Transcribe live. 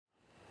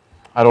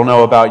I don't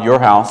know about your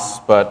house,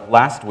 but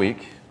last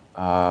week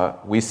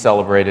we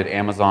celebrated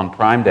Amazon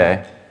Prime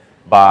Day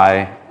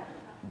by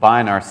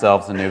buying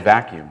ourselves a new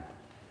vacuum.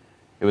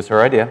 It was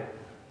her idea.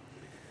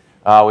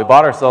 We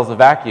bought ourselves a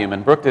vacuum,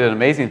 and Brooke did an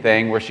amazing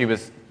thing where she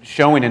was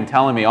showing and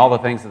telling me all the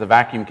things that the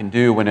vacuum can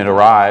do when it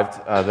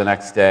arrived the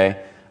next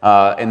day.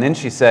 And then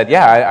she said,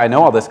 I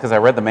know all this because I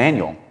read the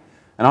manual.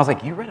 And I was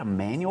like, you read a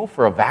manual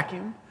for a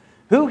vacuum?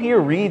 Who here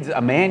reads a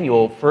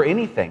manual for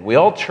anything? We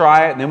all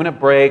try it, and then when it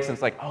breaks,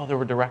 it's like, oh, there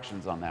were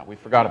directions on that. We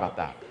forgot about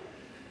that.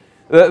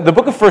 The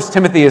book of 1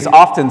 Timothy is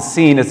often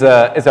seen as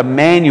a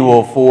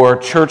manual for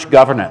church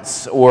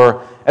governance,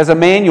 or as a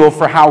manual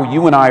for how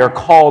you and I are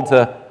called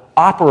to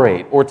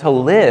operate, or to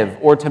live,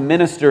 or to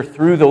minister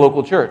through the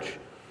local church.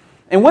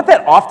 And what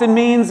that often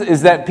means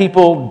is that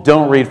people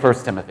don't read 1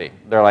 Timothy.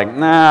 They're like,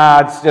 nah,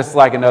 it's just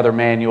like another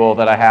manual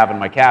that I have in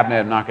my cabinet.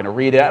 I'm not going to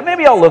read it.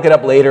 Maybe I'll look it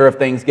up later if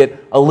things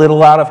get a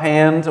little out of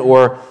hand,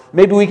 or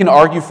maybe we can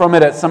argue from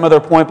it at some other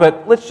point,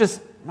 but let's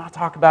just not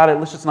talk about it.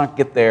 Let's just not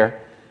get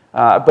there.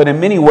 But in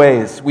many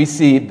ways, we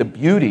see the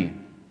beauty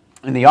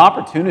and the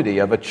opportunity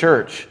of a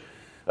church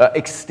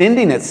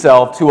extending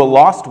itself to a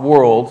lost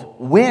world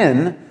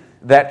when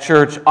that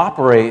church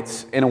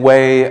operates in a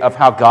way of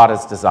how God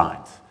has designed.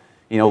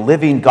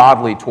 Living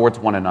godly towards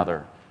one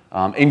another,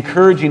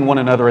 encouraging one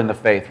another in the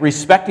faith,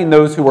 respecting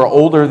those who are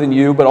older than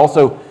you, but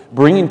also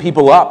bringing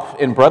people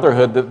up in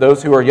brotherhood,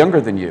 those who are younger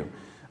than you.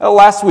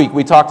 Last week,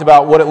 we talked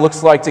about what it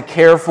looks like to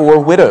care for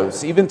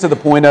widows, even to the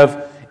point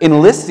of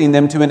enlisting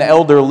them to an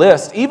elder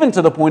list, even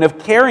to the point of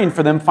caring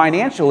for them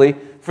financially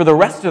for the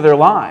rest of their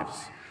lives.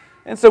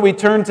 And so we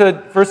turn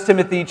to 1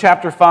 Timothy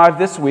chapter 5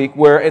 this week,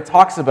 where it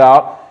talks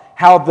about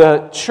how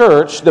the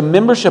church, the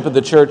membership of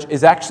the church,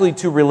 is actually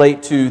to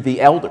relate to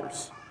the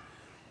elders.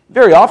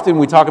 Very often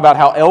we talk about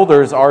how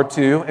elders are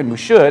to, and we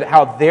should,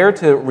 how they're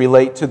to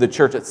relate to the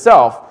church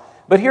itself.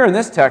 But here in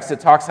this text, it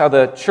talks how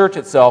the church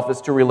itself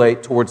is to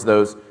relate towards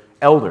those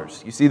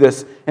elders. You see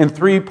this in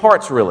three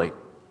parts, really.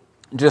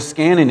 Just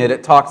scanning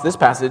it, this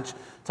passage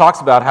talks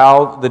about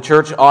how the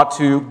church ought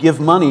to give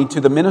money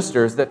to the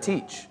ministers that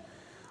teach,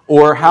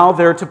 or how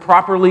they're to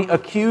properly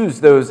accuse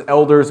those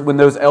elders when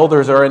those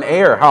elders are in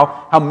error,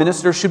 how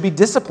ministers should be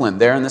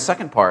disciplined there in the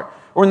second part.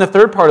 Or in the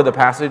third part of the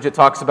passage, it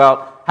talks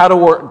about how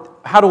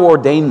to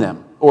ordain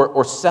them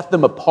or set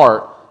them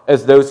apart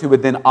as those who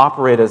would then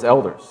operate as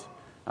elders,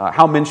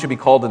 how men should be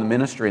called in the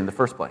ministry in the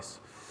first place.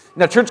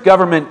 Now, church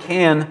government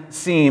can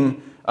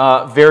seem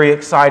very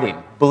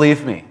exciting.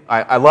 Believe me,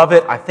 I love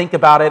it. I think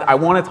about it. I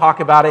want to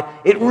talk about it.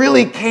 It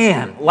really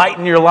can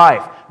lighten your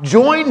life.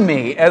 Join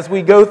me as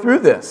we go through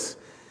this.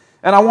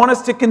 And I want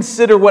us to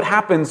consider what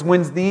happens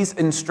when these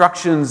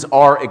instructions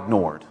are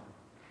ignored.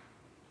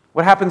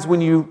 What happens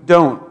when you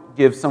don't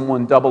give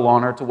someone double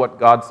honor to what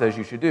God says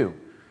you should do?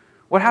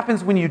 What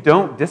happens when you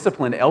don't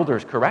discipline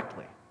elders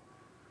correctly?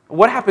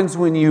 What happens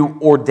when you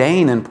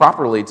ordain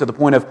improperly to the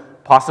point of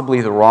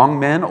possibly the wrong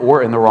men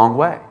or in the wrong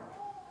way?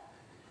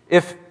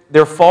 If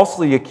they're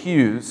falsely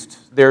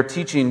accused, their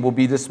teaching will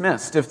be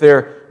dismissed. If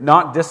they're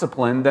not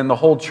disciplined, then the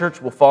whole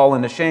church will fall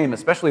into shame,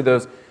 especially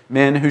those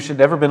men who should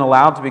never have been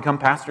allowed to become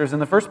pastors in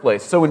the first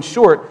place. So in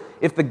short,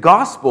 if the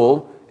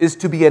gospel is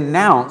to be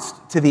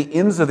announced to the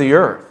ends of the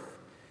earth,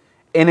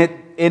 and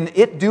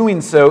it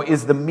doing so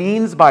is the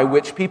means by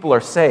which people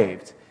are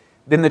saved,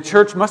 then the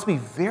church must be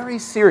very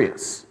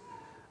serious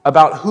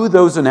about who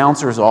those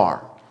announcers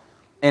are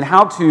and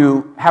how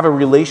to have a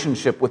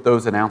relationship with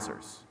those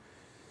announcers.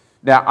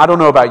 Now, I don't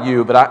know about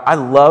you, but I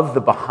love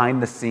the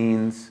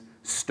behind-the-scenes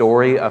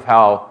story of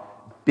how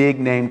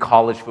big-name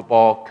college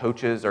football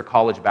coaches or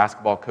college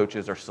basketball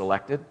coaches are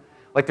selected.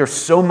 Like, there's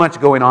so much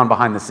going on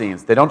behind the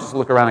scenes. They don't just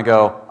look around and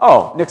go,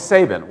 oh, Nick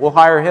Saban, we'll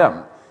hire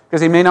him,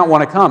 because he may not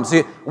want to come.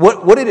 See,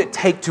 what did it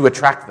take to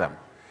attract them?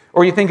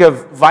 Or you think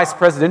of vice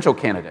presidential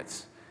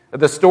candidates.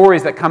 The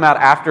stories that come out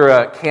after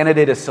a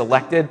candidate is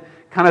selected,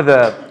 kind of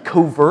the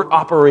covert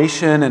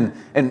operation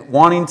and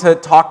wanting to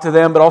talk to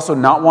them, but also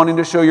not wanting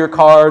to show your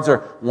cards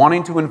or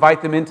wanting to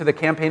invite them into the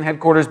campaign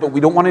headquarters, but we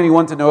don't want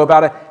anyone to know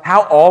about it.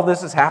 How all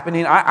this is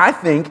happening, I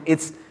think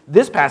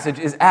this passage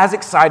is as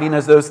exciting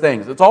as those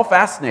things. It's all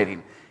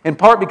fascinating, in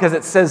part because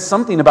it says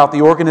something about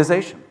the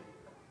organization.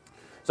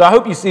 So I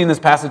hope you see in this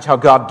passage how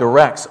God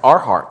directs our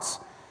hearts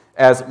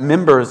as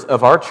members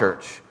of our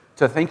church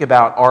to think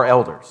about our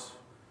elders.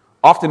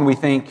 Often we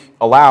think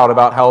aloud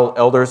about how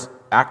elders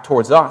act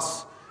towards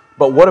us,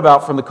 but what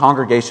about from the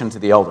congregation to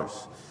the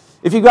elders?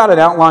 If you've got an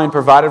outline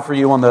provided for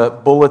you on the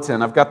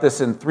bulletin, I've got this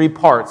in three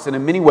parts, and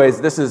in many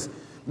ways this is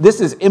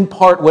in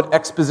part what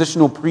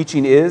expositional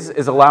preaching is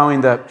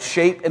allowing the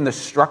shape and the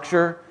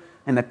structure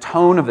and the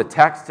tone of the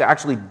text to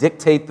actually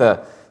dictate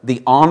the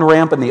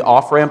on-ramp and the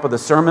off-ramp of the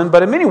sermon.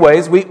 But in many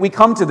ways, we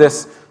come to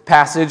this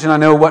passage, and I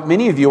know what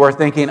many of you are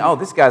thinking, oh,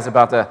 this guy's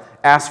about to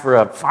ask for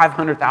a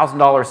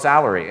 $500,000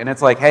 salary. And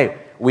it's like, hey,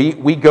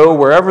 we go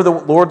wherever the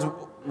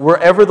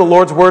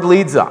Lord's word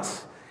leads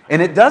us.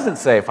 And it doesn't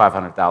say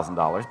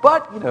 $500,000,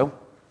 but,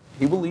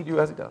 he will lead you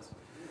as he does.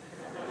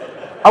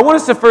 I want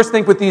us to first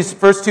think with these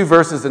first two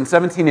verses in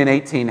 17 and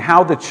 18,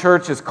 how the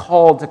church is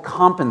called to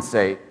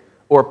compensate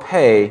or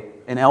pay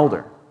an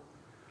elder.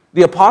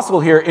 The apostle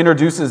here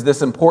introduces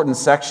this important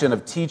section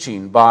of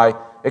teaching by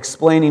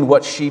explaining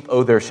what sheep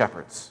owe their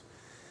shepherds.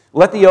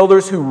 Let the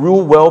elders who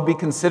rule well be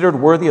considered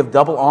worthy of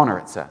double honor,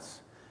 it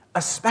says,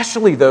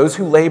 especially those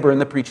who labor in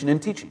the preaching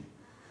and teaching.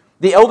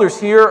 The elders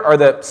here are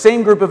the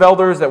same group of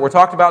elders that were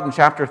talked about in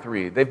chapter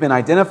 3. They've been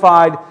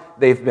identified,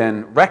 they've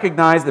been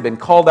recognized, they've been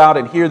called out,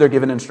 and here they're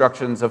given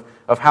instructions of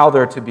how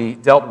they're to be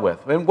dealt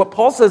with. And what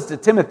Paul says to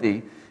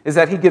Timothy is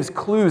that he gives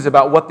clues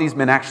about what these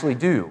men actually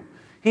do.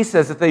 He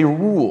says that they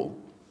rule,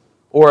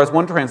 or as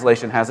one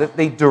translation has it,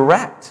 they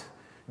direct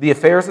the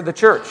affairs of the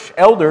church.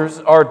 Elders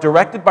are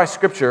directed by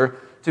Scripture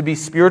to be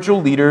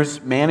spiritual leaders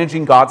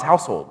managing God's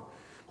household.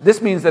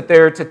 This means that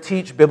they're to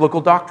teach biblical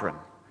doctrine.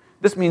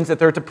 This means that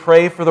they're to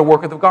pray for the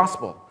work of the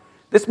gospel.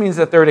 This means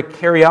that they're to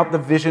carry out the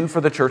vision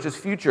for the church's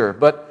future.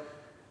 But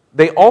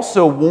they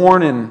also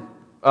warn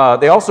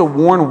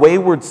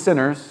wayward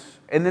sinners,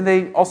 and then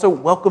they also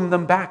welcome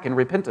them back in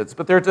repentance.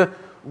 But they're to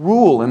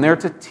rule and they're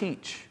to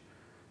teach.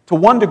 To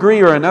one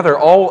degree or another,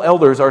 all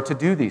elders are to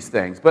do these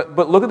things. But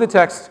look at the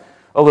text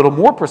a little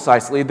more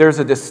precisely. There's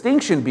a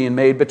distinction being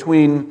made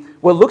between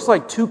what looks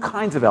like two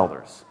kinds of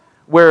elders,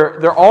 where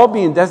they're all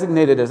being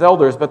designated as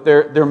elders, but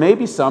there may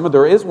be some, or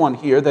there is one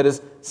here, that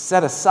is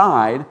set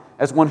aside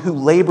as one who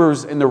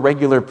labors in the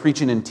regular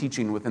preaching and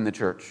teaching within the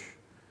church.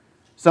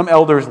 Some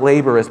elders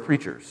labor as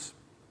preachers.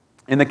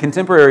 In the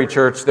contemporary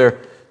church,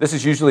 this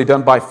is usually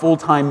done by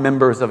full-time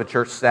members of a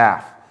church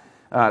staff.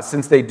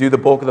 Since they do the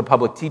bulk of the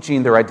public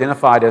teaching, they're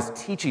identified as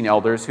teaching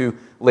elders who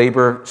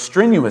labor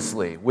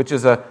strenuously, which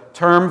is a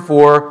term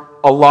for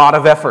a lot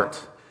of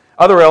effort.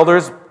 Other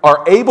elders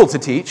are able to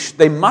teach.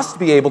 They must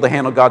be able to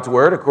handle God's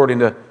word, according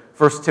to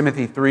 1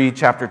 Timothy 3,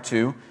 chapter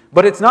 2.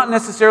 But it's not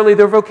necessarily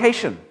their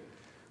vocation.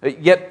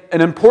 Yet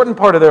an important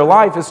part of their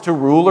life is to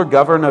rule or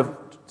govern of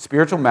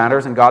spiritual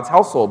matters in God's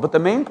household. But the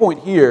main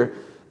point here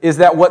is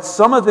that what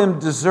some of them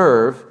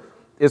deserve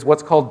is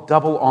what's called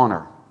double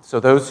honor. So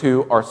those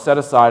who are set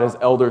aside as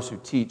elders who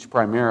teach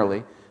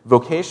primarily,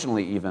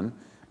 vocationally even,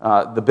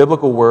 the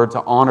biblical word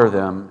to honor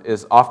them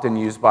is often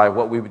used by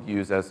what we would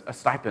use as a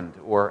stipend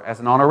or as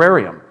an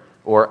honorarium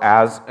or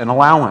as an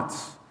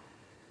allowance.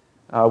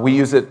 We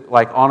use it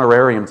like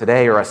honorarium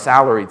today or a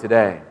salary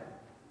today.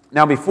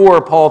 Now,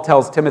 before Paul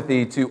tells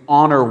Timothy to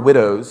honor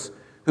widows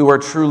who are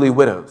truly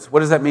widows,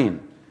 what does that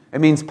mean?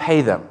 It means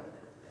pay them.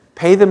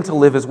 Pay them to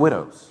live as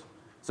widows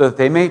so that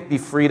they may be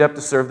freed up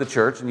to serve the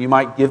church, and you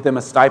might give them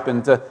a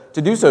stipend to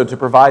do so, to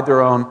provide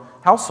their own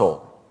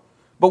household.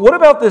 But what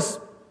about this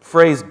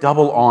phrase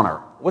double honor?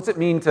 What's it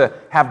mean to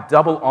have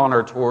double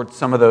honor towards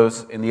some of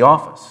those in the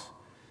office?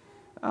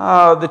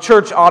 The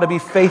church ought to be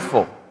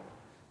faithful,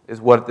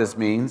 is what this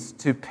means,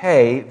 to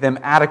pay them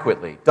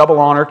adequately. Double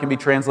honor can be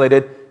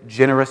translated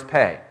generous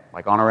pay,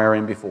 like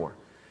honorarium before.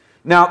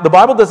 Now, the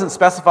Bible doesn't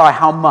specify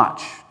how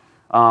much,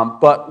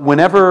 but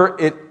whenever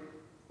it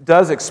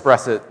does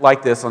express it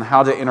like this on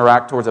how to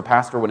interact towards a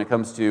pastor when it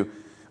comes to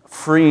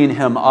freeing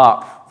him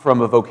up from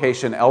a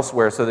vocation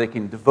elsewhere so they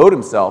can devote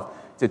himself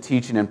to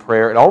teaching and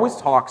prayer, it always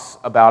talks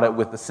about it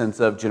with the sense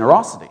of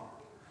generosity.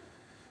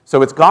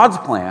 So it's God's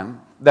plan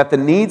that the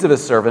needs of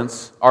his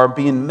servants are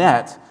being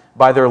met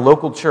by their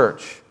local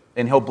church,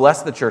 and he'll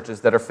bless the churches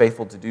that are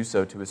faithful to do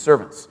so to his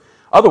servants.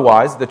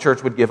 Otherwise, the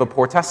church would give a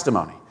poor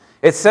testimony.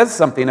 It says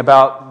something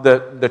about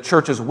the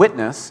church's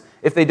witness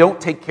if they don't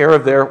take care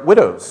of their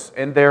widows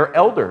and their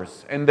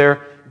elders and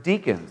their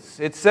deacons.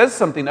 It says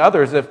something to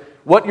others if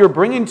what you're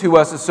bringing to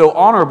us is so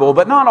honorable,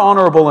 but not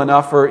honorable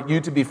enough for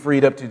you to be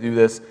freed up to do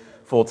this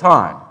full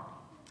time.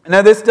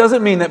 Now, this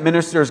doesn't mean that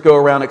ministers go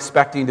around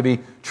expecting to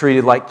be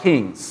treated like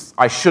kings.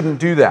 I shouldn't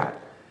do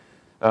that.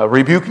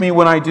 Rebuke me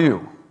when I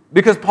do.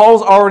 Because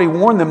Paul's already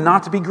warned them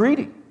not to be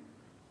greedy.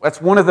 That's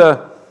one of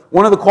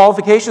the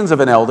qualifications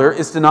of an elder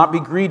is to not be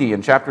greedy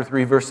in chapter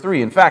 3, verse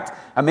 3. In fact,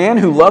 a man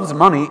who loves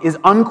money is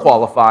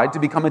unqualified to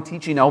become a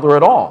teaching elder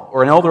at all,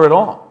 or an elder at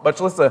all,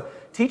 much less a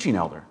teaching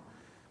elder.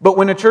 But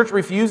when a church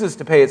refuses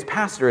to pay its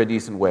pastor a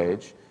decent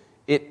wage,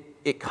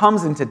 it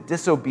comes into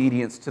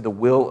disobedience to the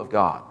will of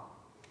God.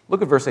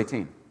 Look at verse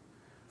 18.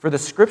 For the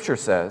scripture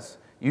says,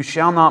 you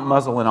shall not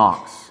muzzle an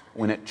ox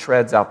when it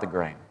treads out the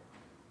grain.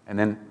 And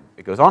then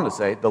it goes on to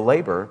say, the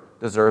laborer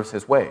deserves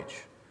his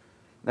wage.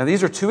 Now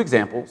these are two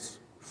examples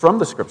from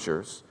the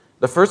scriptures.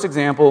 The first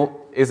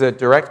example is a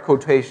direct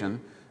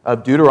quotation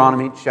of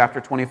Deuteronomy chapter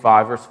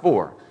 25, verse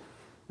 4.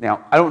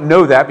 Now, I don't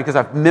know that because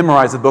I've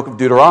memorized the book of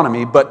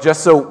Deuteronomy, but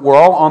just so we're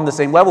all on the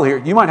same level here,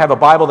 you might have a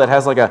Bible that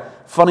has like a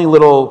funny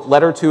little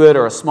letter to it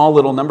or a small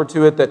little number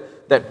to it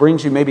that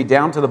brings you maybe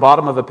down to the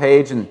bottom of a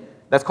page, and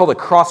that's called a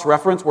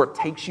cross-reference, where it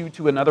takes you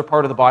to another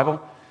part of the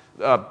Bible.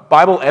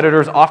 Bible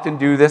editors often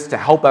do this to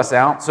help us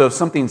out, so if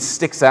something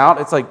sticks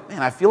out, it's like,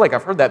 man, I feel like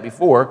I've heard that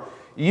before.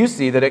 You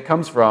see that it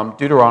comes from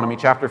Deuteronomy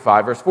chapter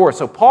 5, verse 4.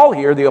 So Paul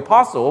here, the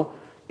apostle,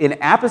 in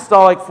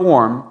apostolic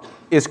form,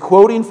 is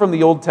quoting from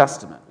the Old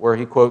Testament, where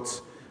he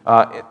quotes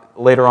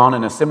later on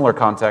in a similar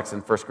context in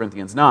 1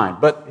 Corinthians 9.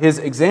 But his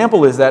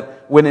example is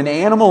that when an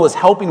animal is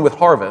helping with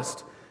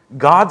harvest,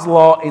 God's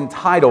law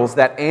entitles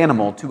that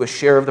animal to a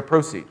share of the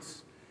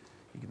proceeds.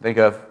 You can think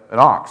of an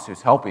ox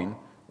who's helping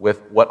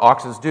with what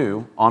oxes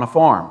do on a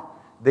farm.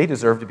 They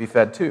deserve to be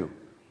fed too.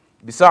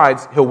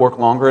 Besides, he'll work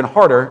longer and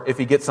harder if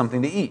he gets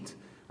something to eat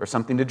or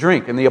something to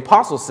drink. And the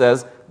apostle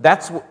says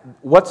that's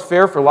what's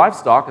fair for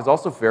livestock is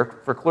also fair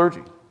for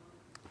clergy.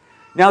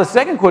 Now, the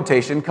second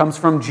quotation comes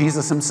from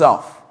Jesus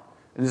himself.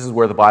 And this is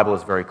where the Bible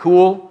is very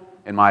cool,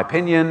 in my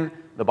opinion.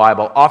 The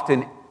Bible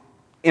often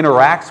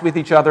interacts with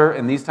each other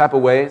in these type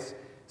of ways.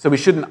 So we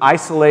shouldn't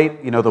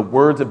isolate, the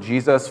words of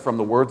Jesus from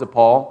the words of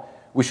Paul.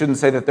 We shouldn't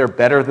say that they're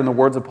better than the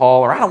words of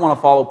Paul, or I don't want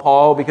to follow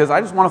Paul because I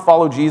just want to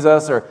follow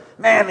Jesus, or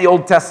man, the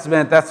Old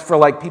Testament, that's for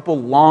like people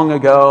long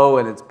ago,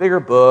 and it's bigger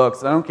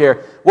books, I don't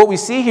care. What we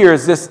see here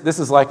is this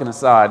is like an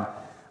aside.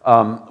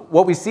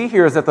 What we see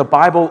here is that the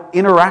Bible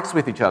interacts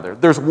with each other.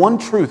 There's one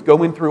truth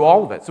going through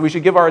all of it, so we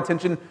should give our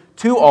attention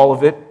to all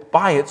of it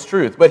by its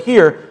truth. But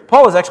here,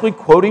 Paul is actually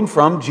quoting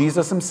from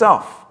Jesus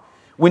himself.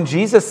 When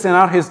Jesus sent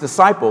out his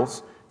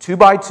disciples, 2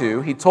 by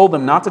 2, he told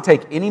them not to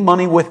take any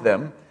money with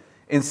them.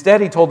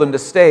 Instead, he told them to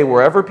stay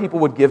wherever people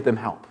would give them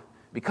help.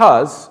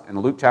 Because, in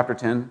Luke chapter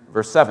 10,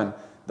 verse 7,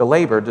 the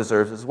laborer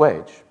deserves his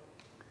wage.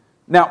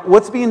 Now,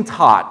 what's being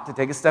taught, to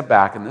take a step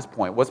back in this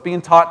point, what's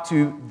being taught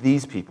to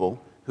these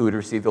people who would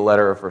receive the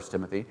letter of 1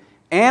 Timothy,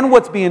 and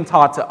what's being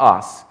taught to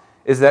us,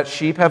 is that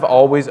sheep have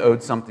always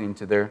owed something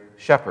to their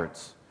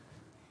shepherds.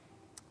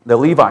 The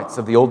Levites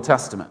of the Old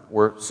Testament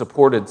were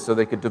supported so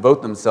they could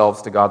devote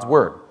themselves to God's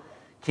word.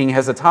 King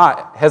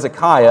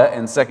Hezekiah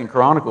in 2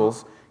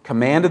 Chronicles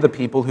commanded the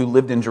people who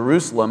lived in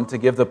Jerusalem to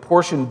give the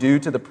portion due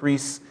to the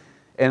priests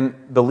and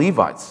the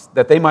Levites,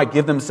 that they might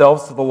give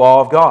themselves to the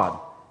law of God.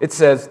 It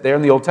says there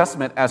in the Old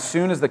Testament, as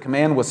soon as the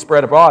command was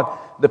spread abroad,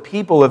 the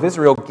people of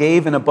Israel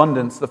gave in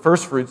abundance the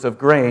firstfruits of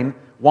grain,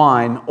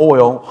 wine,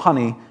 oil,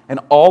 honey,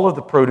 and all of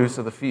the produce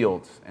of the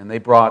fields, and they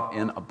brought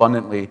in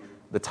abundantly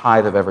the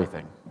tithe of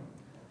everything.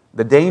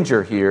 The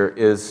danger here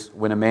is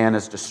when a man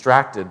is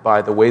distracted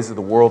by the ways of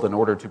the world in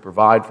order to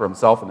provide for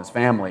himself and his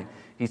family,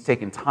 he's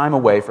taken time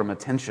away from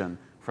attention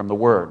from the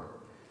Word,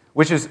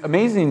 which is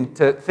amazing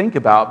to think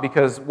about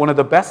because one of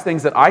the best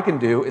things that I can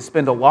do is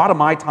spend a lot of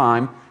my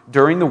time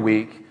during the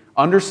week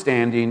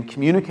understanding,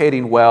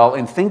 communicating well,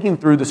 and thinking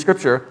through the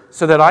Scripture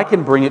so that I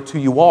can bring it to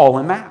you all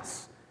en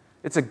masse.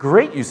 It's a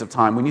great use of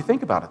time when you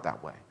think about it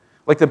that way.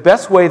 Like the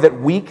best way that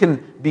we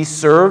can be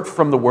served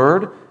from the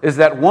Word is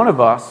that one of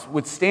us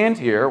would stand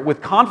here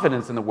with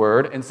confidence in the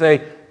Word and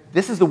say,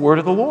 this is the Word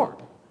of the Lord.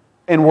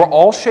 And we're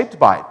all shaped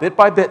by it, bit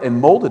by bit,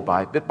 and molded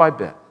by it, bit by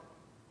bit.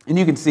 And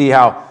you can see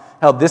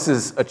how this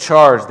is a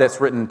charge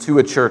that's written to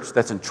a church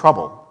that's in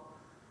trouble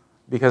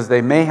because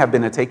they may have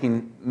been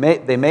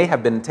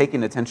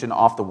taking attention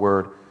off the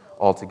Word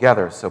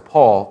altogether. So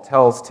Paul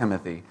tells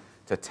Timothy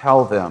to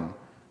tell them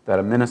that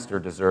a minister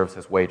deserves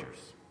his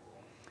wages.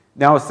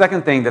 Now, a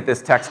second thing that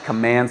this text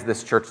commands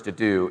this church to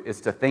do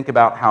is to think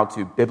about how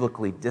to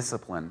biblically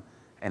discipline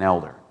an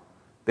elder.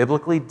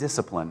 Biblically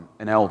discipline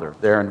an elder,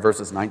 there in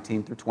verses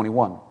 19 through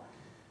 21.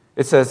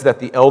 It says that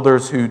the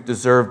elders who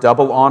deserve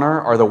double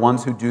honor are the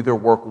ones who do their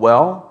work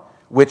well,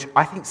 which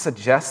I think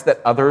suggests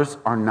that others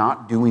are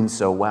not doing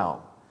so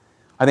well.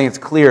 I think it's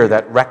clear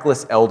that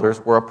reckless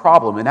elders were a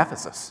problem in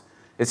Ephesus.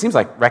 It seems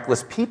like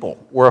reckless people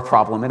were a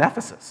problem in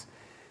Ephesus.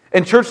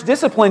 And church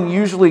discipline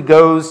usually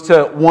goes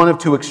to one of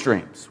two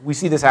extremes. We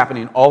see this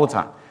happening all the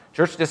time.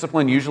 Church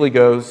discipline usually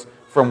goes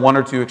from one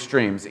or two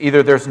extremes.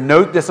 Either there's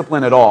no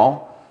discipline at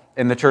all,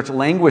 and the church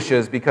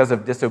languishes because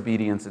of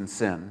disobedience and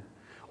sin,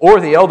 or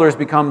the elders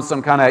become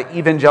some kind of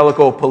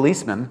evangelical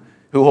policemen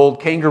who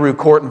hold kangaroo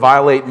court and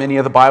violate many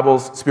of the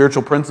Bible's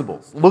spiritual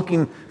principles,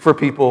 looking for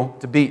people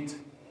to beat.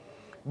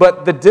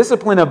 But the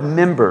discipline of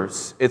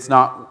members is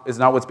not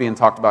what's being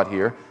talked about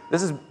here.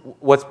 This is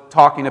what's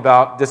talking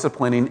about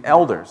disciplining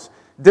elders.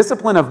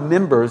 Discipline of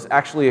members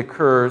actually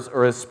occurs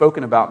or is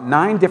spoken about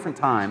 9 different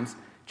times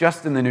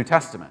just in the New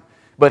Testament.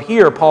 But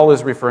here, Paul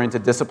is referring to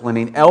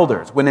disciplining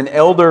elders. When an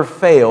elder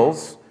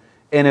fails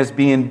and is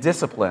being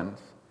disciplined,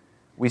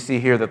 we see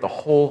here that the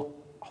whole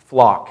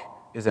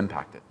flock is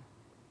impacted.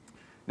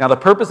 Now, the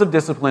purpose of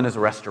discipline is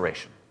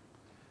restoration,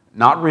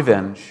 not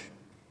revenge,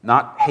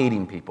 not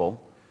hating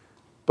people,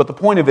 but the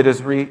point of it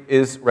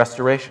is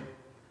restoration.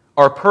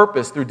 Our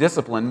purpose through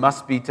discipline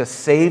must be to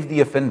save the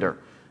offender,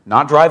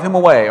 not drive him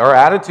away. Our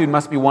attitude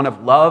must be one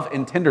of love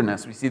and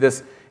tenderness. We see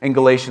this in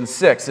Galatians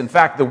 6. In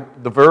fact,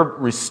 the verb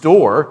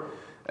restore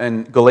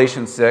in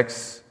Galatians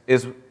 6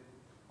 is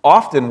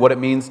often what it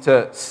means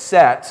to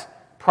set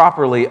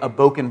properly a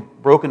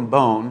broken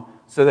bone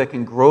so that it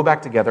can grow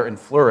back together and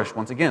flourish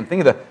once again. Think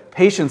of the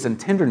patience and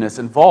tenderness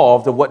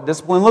involved of what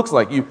discipline looks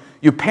like.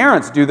 You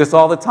parents do this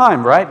all the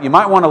time, right? You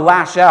might want to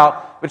lash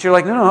out, but you're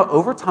like, no,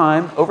 over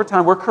time,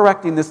 we're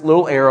correcting this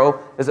little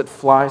arrow as it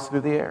flies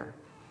through the air.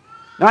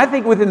 Now, I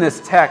think within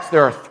this text,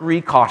 there are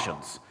 3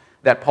 cautions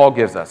that Paul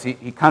gives us.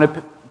 He kind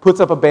of puts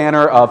up a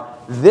banner of,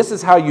 this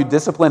is how you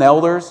discipline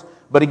elders,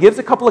 but he gives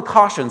a couple of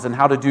cautions on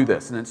how to do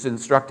this, and it's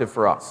instructive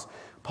for us.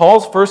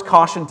 Paul's first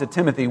caution to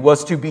Timothy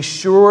was to be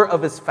sure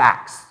of his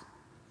facts.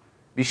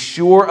 Be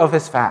sure of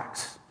his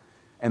facts.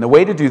 And the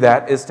way to do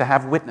that is to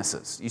have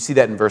witnesses. You see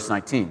that in verse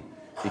 19.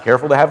 Be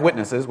careful to have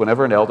witnesses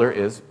whenever an elder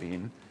is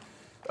being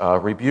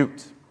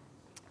rebuked.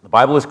 The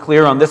Bible is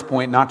clear on this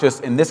point, not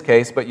just in this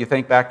case, but you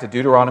think back to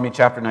Deuteronomy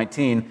chapter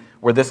 19,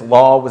 where this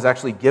law was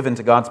actually given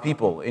to God's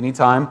people.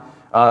 Anytime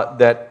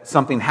that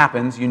something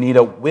happens, you need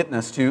a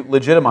witness to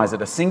legitimize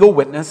it. A single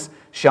witness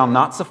shall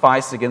not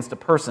suffice against a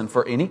person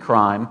for any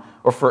crime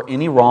or for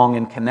any wrong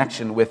in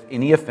connection with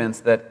any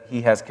offense that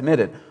he has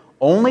committed.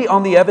 Only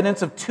on the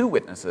evidence of 2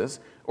 witnesses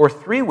or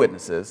 3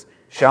 witnesses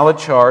shall a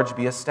charge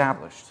be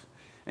established.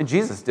 And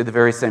Jesus did the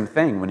very same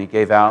thing when he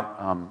gave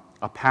out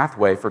a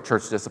pathway for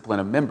church discipline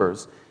of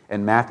members.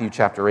 In Matthew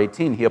chapter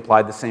 18, he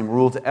applied the same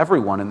rule to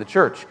everyone in the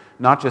church,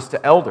 not just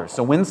to elders.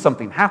 So when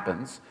something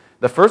happens,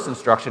 the first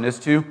instruction is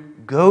to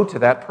go to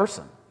that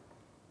person.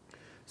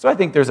 So I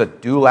think there's a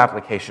dual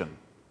application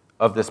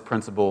of this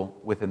principle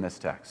within this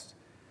text.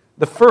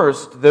 The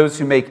first, those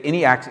who make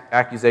any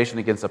accusation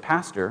against a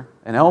pastor,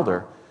 an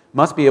elder,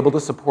 must be able to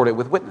support it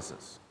with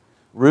witnesses.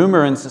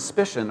 Rumor and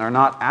suspicion are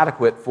not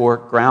adequate for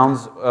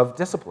grounds of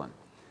discipline.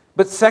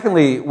 But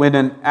secondly, when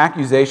an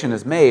accusation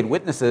is made,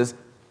 witnesses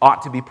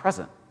ought to be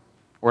present.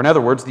 Or in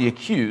other words, the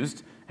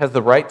accused has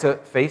the right to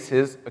face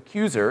his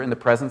accuser in the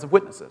presence of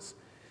witnesses.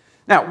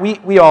 Now,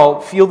 we all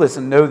feel this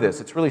and know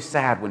this. It's really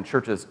sad when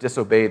churches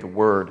disobey the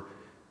word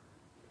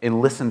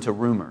and listen to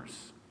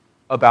rumors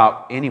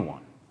about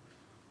anyone,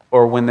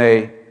 or when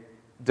they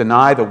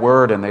deny the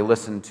word and they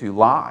listen to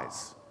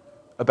lies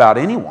about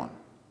anyone,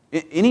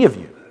 any of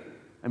you.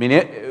 I mean,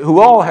 who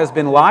all has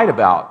been lied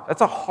about.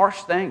 That's a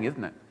harsh thing,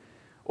 isn't it?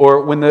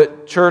 Or when the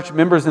church,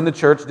 members in the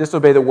church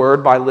disobey the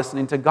word by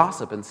listening to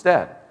gossip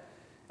instead.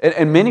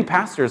 And many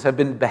pastors have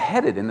been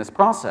beheaded in this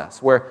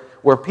process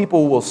where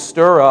people will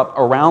stir up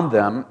around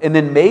them, and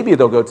then maybe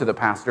they'll go to the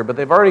pastor, but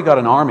they've already got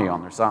an army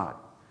on their side.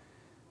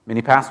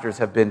 Many pastors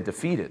have been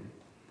defeated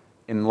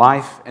in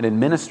life and in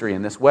ministry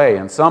in this way,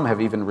 and some have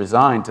even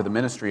resigned to the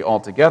ministry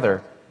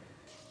altogether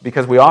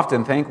because we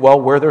often think, well,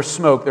 where there's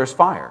smoke, there's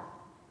fire.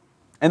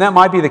 And that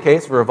might be the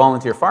case for a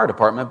volunteer fire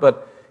department,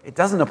 but it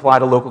doesn't apply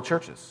to local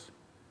churches.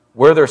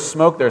 Where there's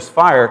smoke, there's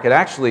fire could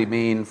actually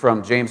mean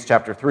from James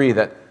chapter 3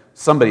 that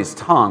somebody's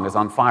tongue is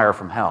on fire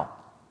from hell.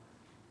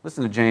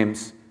 Listen to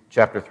James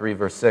chapter 3,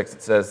 verse 6.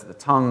 It says, "The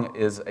tongue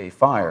is a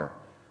fire,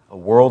 a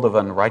world of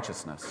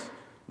unrighteousness.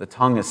 The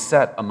tongue is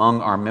set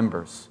among our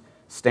members,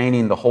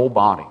 staining the whole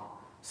body,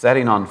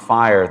 setting on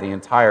fire the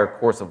entire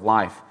course of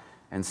life,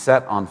 and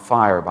set on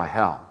fire by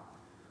hell."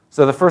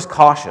 So the first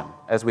caution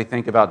as we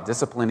think about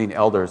disciplining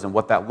elders and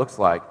what that looks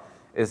like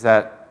is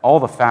that all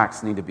the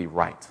facts need to be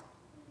right.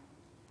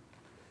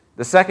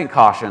 The second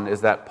caution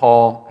is that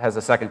Paul has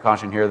a second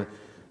caution here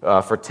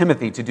for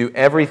Timothy to do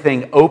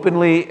everything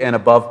openly and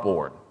above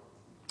board.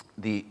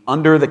 The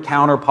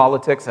under-the-counter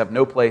politics have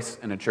no place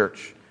in a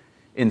church.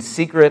 "In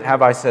secret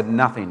have I said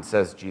nothing,"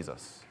 says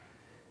Jesus.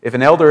 If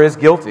an elder is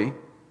guilty,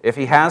 if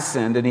he has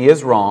sinned and he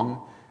is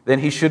wrong, then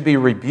he should be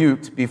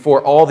rebuked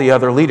before all the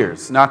other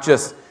leaders, not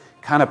just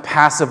kind of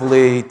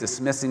passively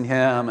dismissing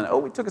him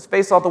and, we took his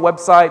face off the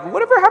website, and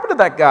whatever happened to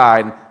that guy?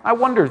 And I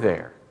wonder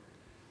there.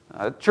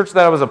 A church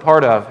that I was a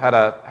part of had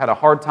a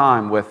hard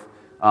time with,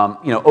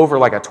 over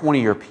like a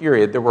 20-year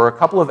period, there were a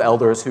couple of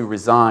elders who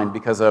resigned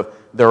because of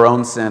their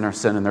own sin or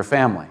sin in their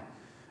family.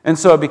 And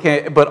so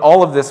but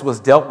all of this was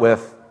dealt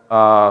with,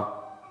 I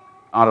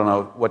don't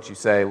know what you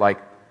say, like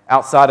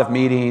outside of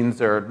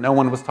meetings, or no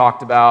one was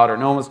talked about, or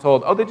no one was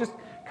told, they just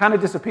kind of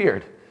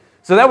disappeared.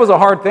 So that was a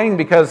hard thing,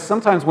 because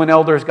sometimes when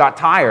elders got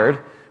tired,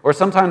 or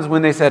sometimes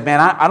when they said, man,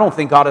 I don't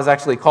think God has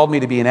actually called me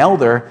to be an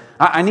elder,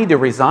 I need to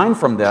resign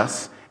from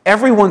this,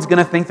 everyone's going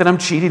to think that I'm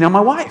cheating on my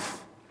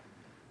wife.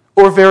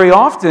 Or very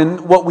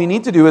often, what we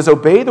need to do is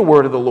obey the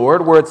word of the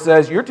Lord, where it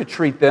says you're to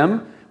treat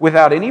them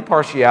without any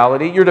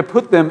partiality. You're to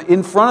put them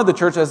in front of the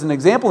church as an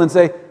example and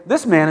say,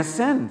 this man has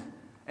sinned,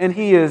 and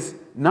he is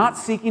not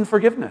seeking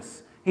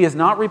forgiveness. He is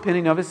not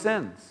repenting of his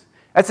sins.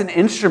 That's an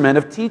instrument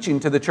of teaching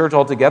to the church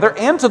altogether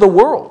and to the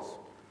world.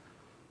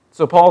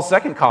 So Paul's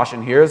second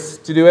caution here is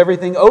to do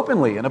everything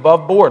openly and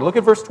above board. Look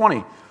at verse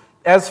 20.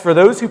 "As for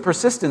those who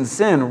persist in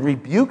sin,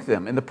 rebuke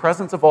them in the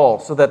presence of all,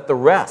 so that the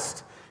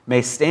rest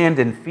may stand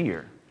in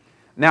fear."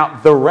 Now,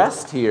 the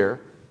rest here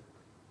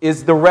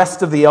is the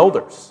rest of the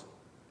elders.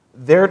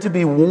 They're to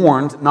be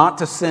warned not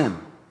to sin.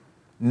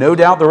 No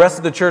doubt the rest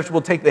of the church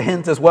will take the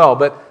hint as well,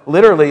 but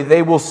literally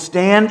they will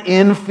stand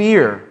in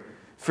fear,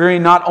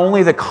 fearing not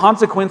only the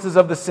consequences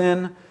of the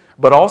sin,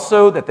 but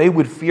also that they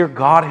would fear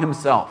God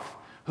himself,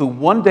 who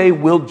one day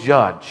will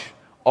judge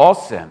all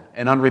sin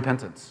and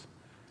unrepentance.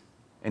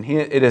 And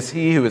it is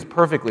he who is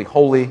perfectly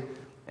holy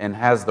and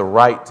has the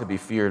right to be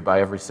feared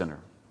by every sinner.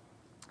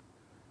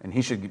 And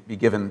he should be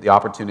given the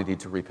opportunity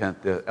to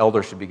repent. The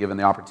elder should be given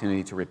the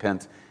opportunity to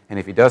repent. And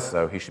if he does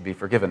so, he should be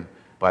forgiven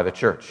by the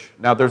church.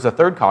 Now, there's a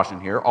third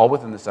caution here, all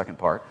within the second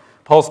part.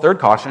 Paul's third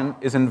caution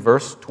is in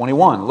verse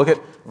 21. Look at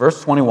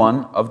verse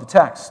 21 of the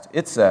text.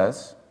 It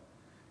says,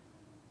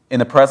 "In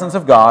the presence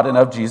of God and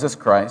of Jesus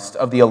Christ,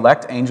 of the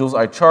elect angels,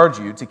 I charge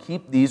you to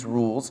keep these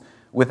rules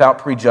without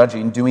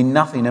prejudging, doing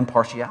nothing in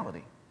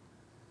partiality."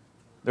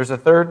 There's a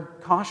third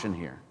caution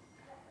here.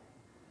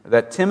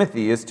 that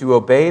Timothy is to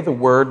obey the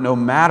word no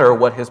matter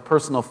what his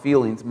personal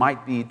feelings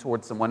might be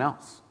towards someone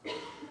else.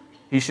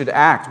 He should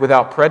act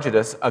without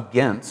prejudice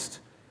against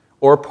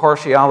or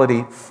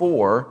partiality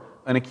for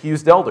an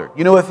accused elder.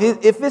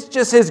 If it's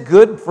just his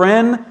good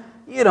friend,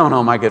 you don't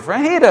know my good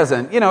friend. He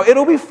doesn't.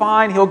 It'll be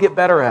fine. He'll get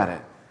better at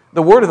it.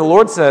 The word of the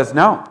Lord says,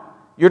 no,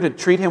 you're to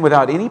treat him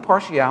without any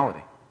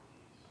partiality.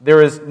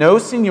 There is no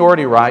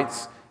seniority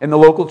rights in the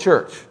local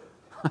church.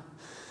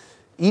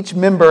 Each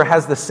member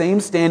has the same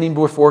standing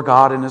before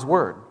God and his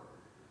word.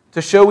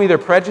 To show either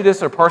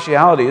prejudice or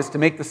partiality is to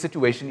make the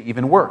situation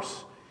even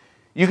worse.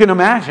 You can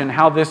imagine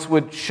how this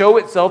would show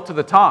itself to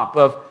the top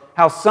of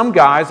how some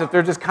guys, if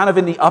they're just kind of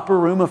in the upper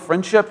room of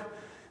friendship,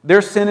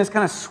 their sin is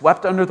kind of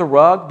swept under the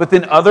rug. But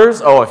then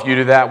others, if you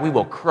do that, we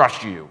will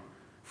crush you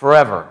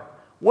forever.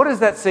 What does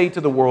that say to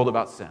the world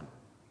about sin?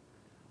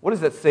 What does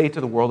that say to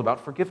the world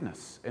about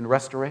forgiveness and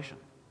restoration?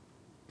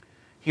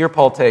 Here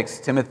Paul takes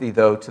Timothy,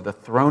 though, to the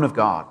throne of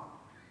God.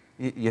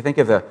 You think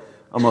of the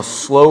almost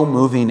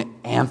slow-moving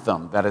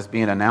anthem that is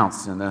being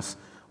announced in this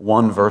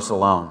one verse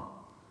alone.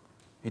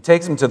 He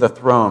takes him to the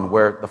throne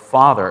where the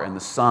Father and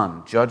the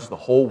Son judge the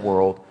whole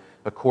world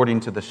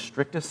according to the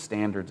strictest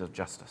standards of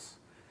justice.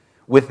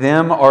 With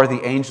them are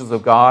the angels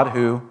of God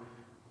who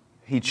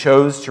he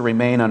chose to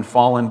remain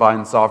unfallen by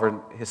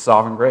his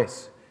sovereign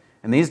grace.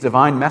 And these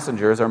divine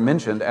messengers are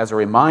mentioned as a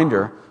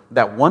reminder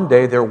that one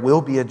day there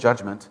will be a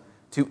judgment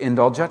to end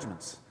all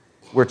judgments,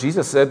 where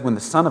Jesus said, when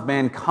the Son of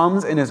Man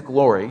comes in his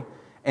glory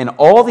and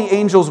all the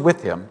angels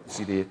with him,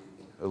 see the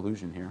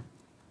allusion here,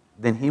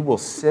 then he will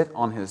sit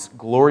on his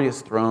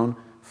glorious throne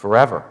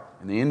forever.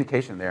 And the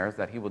indication there is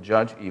that he will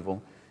judge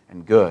evil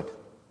and good.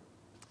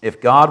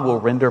 If God will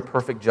render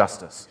perfect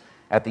justice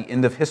at the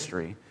end of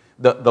history,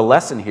 the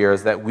lesson here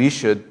is that we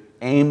should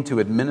aim to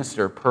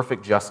administer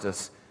perfect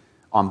justice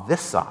on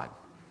this side,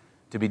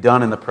 to be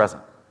done in the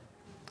present.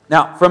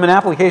 Now, from an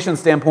application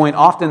standpoint,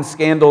 often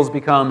scandals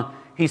become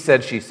he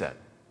said, she said.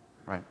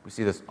 Right? We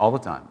see this all the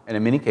time. And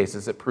in many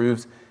cases, it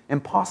proves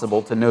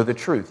impossible to know the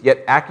truth.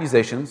 Yet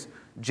accusations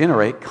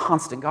generate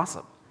constant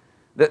gossip.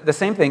 The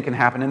same thing can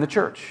happen in the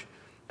church.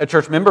 A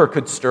church member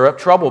could stir up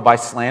trouble by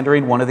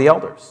slandering one of the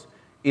elders,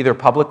 either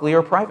publicly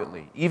or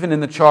privately. Even if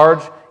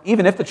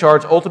the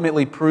charge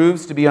ultimately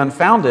proves to be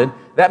unfounded,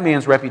 that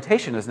man's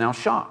reputation is now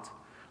shot.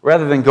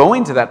 Rather than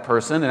going to that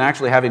person and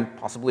actually having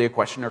possibly a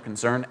question or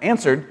concern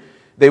answered,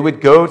 they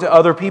would go to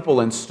other people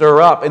and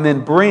stir up and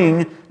then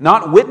bring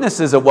not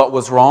witnesses of what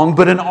was wrong,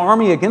 but an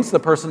army against the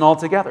person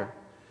altogether.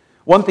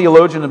 One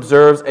theologian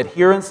observes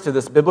adherence to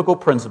this biblical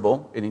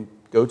principle, and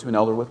go to an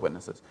elder with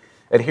witnesses,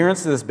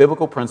 adherence to this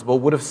biblical principle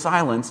would have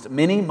silenced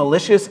many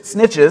malicious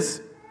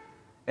snitches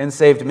and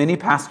saved many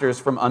pastors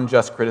from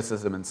unjust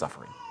criticism and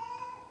suffering.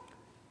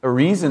 A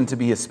reason to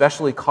be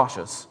especially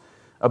cautious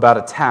about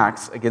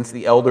attacks against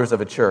the elders of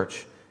a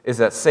church is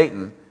that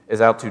Satan is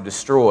out to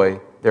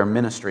destroy their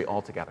ministry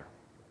altogether.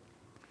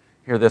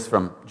 Hear this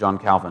from John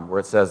Calvin, where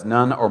it says,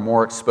 "None are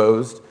more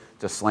exposed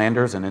to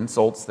slanders and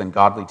insults than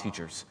godly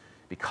teachers,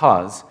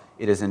 because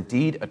it is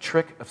indeed a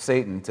trick of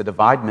Satan to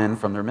divide men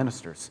from their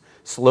ministers,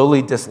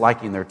 slowly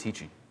disliking their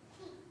teaching.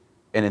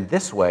 And in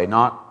this way,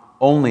 not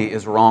only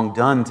is wrong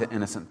done to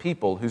innocent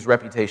people whose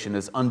reputation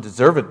is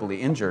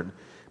undeservedly injured,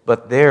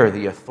 but there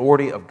the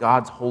authority of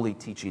God's holy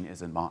teaching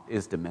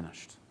is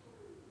diminished."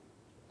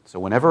 So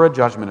whenever a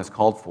judgment is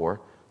called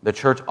for, the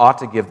church ought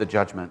to give the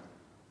judgment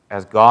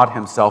as God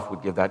himself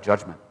would give that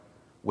judgment,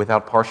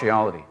 without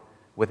partiality,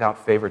 without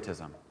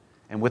favoritism,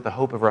 and with the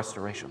hope of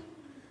restoration.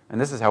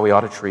 And this is how we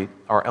ought to treat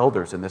our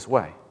elders in this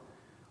way.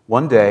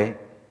 One day,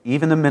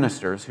 even the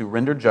ministers who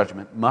render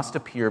judgment must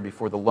appear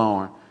before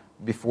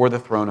the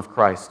throne of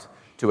Christ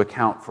to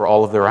account for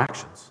all of their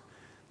actions.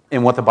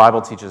 And what the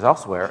Bible teaches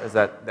elsewhere is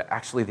that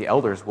actually the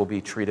elders will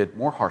be treated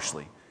more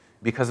harshly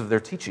because of their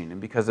teaching and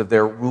because of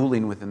their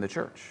ruling within the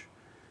church.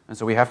 And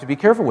so we have to be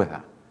careful with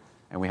that,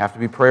 and we have to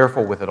be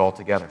prayerful with it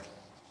altogether.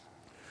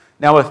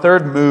 Now, a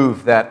third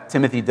move that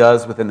Timothy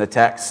does within the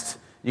text,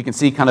 you can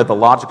see kind of the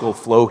logical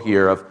flow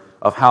here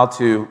of how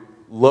to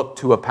look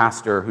to a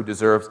pastor who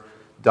deserves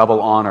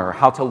double honor,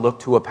 how to look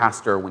to a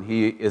pastor when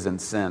he is in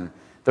sin.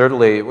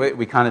 Thirdly,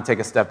 we kind of take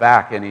a step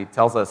back, and he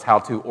tells us how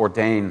to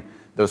ordain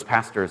those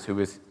pastors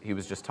he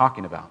was just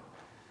talking about.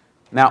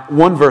 Now,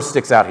 one verse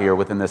sticks out here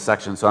within this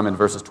section, so I'm in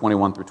verses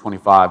 21 through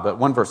 25, but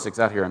one verse sticks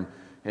out here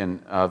in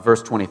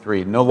verse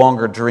 23. "No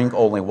longer drink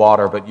only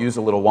water, but use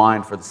a little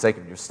wine for the sake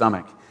of your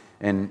stomach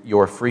and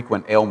your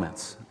frequent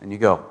ailments." And you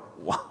go,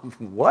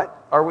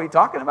 what are we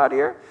talking about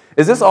here?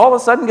 Is this all of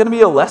a sudden going to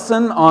be a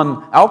lesson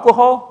on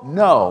alcohol?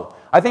 No.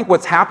 I think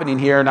what's happening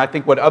here, and I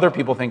think what other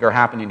people think are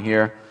happening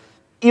here,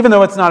 even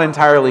though it's not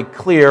entirely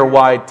clear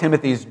why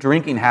Timothy's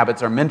drinking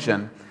habits are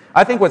mentioned,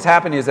 I think what's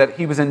happening is that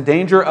he was in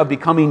danger of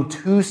becoming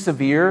too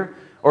severe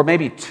or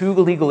maybe too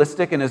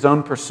legalistic in his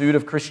own pursuit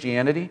of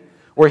Christianity,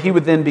 where he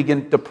would then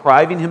begin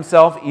depriving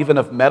himself even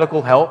of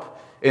medical help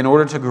in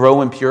order to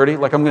grow in purity.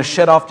 Like, I'm going to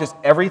shed off just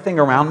everything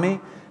around me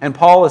And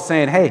Paul is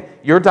saying, hey,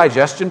 your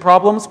digestion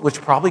problems,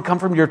 which probably come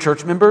from your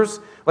church members,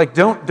 like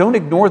don't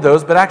ignore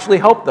those, but actually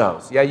help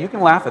those. Yeah, you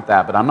can laugh at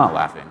that, but I'm not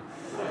laughing.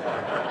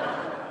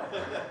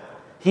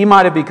 He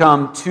might have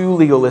become too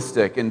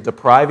legalistic in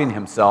depriving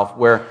himself,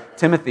 where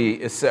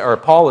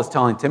Paul is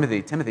telling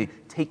Timothy,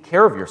 take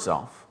care of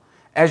yourself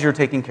as you're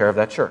taking care of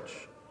that church.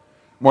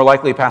 More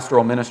likely,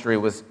 pastoral ministry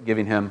was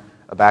giving him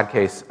a bad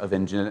case of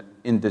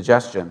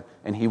indigestion,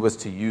 and he was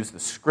to use the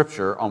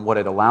Scripture on what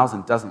it allows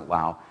and doesn't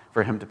allow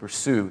for him to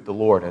pursue the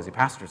Lord as he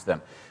pastors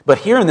them. But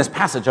here in this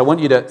passage, I want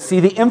you to see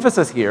the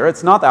emphasis here.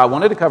 It's not that I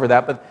wanted to cover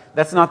that, but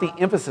that's not the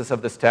emphasis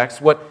of this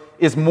text. What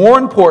is more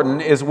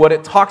important is what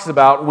it talks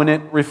about when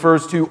it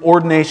refers to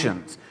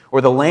ordinations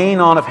or the laying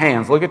on of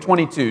hands. Look at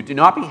 22. Do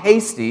not be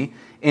hasty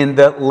in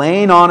the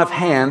laying on of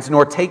hands,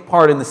 nor take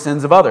part in the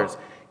sins of others.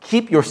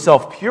 Keep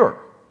yourself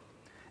pure.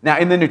 Now,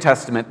 in the New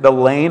Testament, the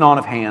laying on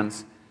of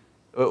hands,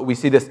 we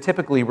see this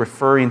typically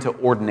referring to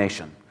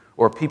ordination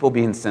or people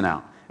being sent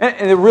out.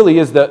 And it really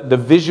is the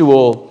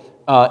visual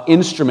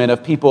instrument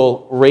of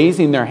people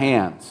raising their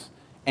hands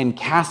and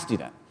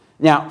casting it.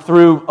 Now,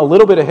 through a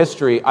little bit of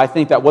history, I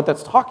think that what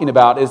that's talking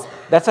about is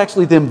that's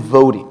actually them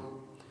voting.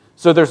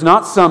 So there's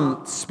not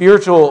some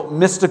spiritual,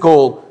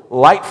 mystical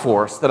light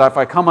force that if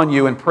I come on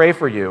you and pray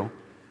for you,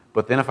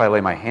 but then if I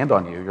lay my hand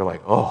on you, you're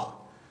like, oh,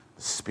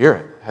 the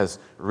Spirit has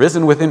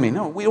risen within me.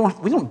 No, we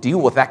don't deal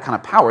with that kind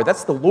of power.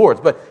 That's the Lord's.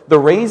 But the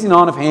raising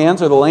on of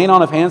hands or the laying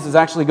on of hands is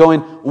actually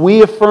going,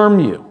 we affirm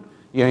you.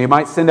 You know, you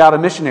might send out a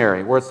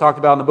missionary, where it's talked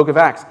about in the book of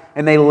Acts,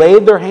 and they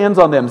laid their hands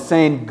on them,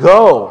 saying,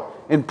 go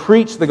and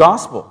preach the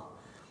gospel.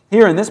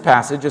 Here in this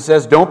passage, it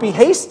says, don't be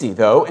hasty,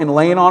 though, in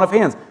laying on of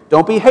hands.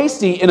 Don't be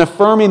hasty in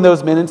affirming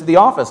those men into the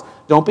office.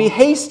 Don't be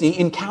hasty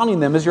in counting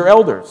them as your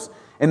elders.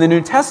 In the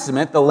New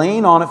Testament, the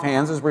laying on of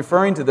hands is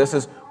referring to this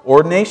as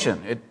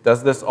ordination. It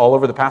does this all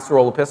over the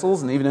pastoral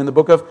epistles and even in the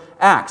book of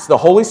Acts. The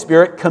Holy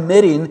Spirit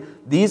committing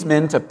these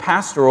men to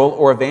pastoral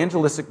or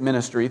evangelistic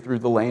ministry through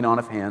the laying on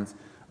of hands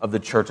of the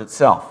church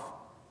itself.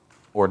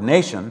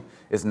 Ordination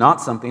is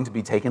not something to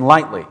be taken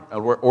lightly.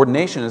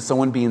 Ordination is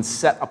someone being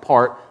set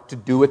apart to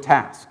do a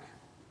task.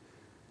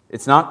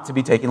 It's not to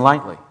be taken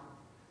lightly.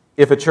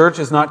 If a church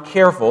is not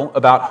careful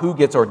about who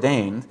gets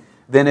ordained,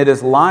 then it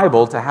is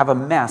liable to have a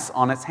mess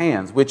on its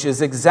hands, which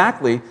is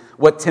exactly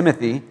what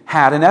Timothy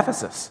had in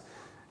Ephesus.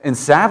 And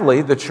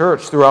sadly, the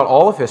church throughout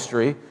all of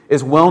history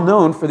is well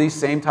known for these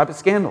same type of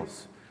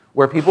scandals,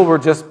 where people were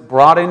just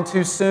brought in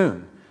too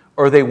soon,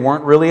 or they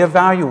weren't really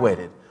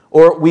evaluated,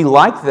 or we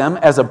like them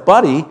as a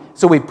buddy,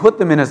 so we put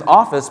them in his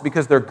office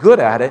because they're good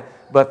at it,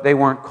 but they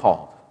weren't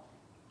called.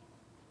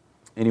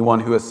 Anyone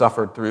who has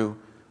suffered through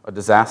a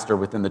disaster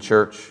within the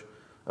church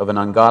of an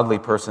ungodly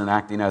person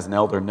acting as an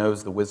elder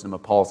knows the wisdom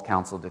of Paul's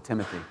counsel to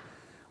Timothy.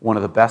 One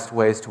of the best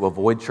ways to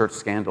avoid church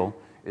scandal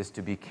is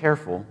to be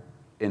careful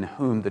in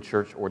whom the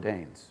church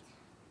ordains.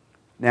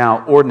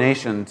 Now,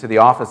 ordination to the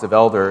office of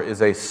elder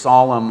is a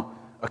solemn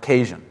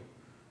occasion,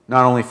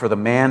 not only for the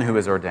man who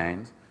is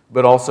ordained,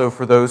 but also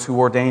for those who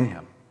ordain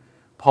him.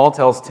 Paul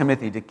tells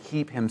Timothy to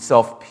keep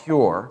himself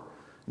pure,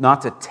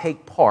 not to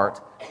take part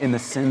in the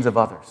sins of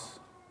others.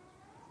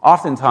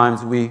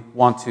 Oftentimes we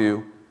look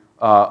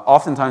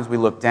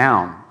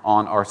down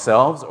on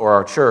ourselves or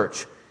our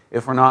church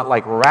if we're not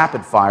like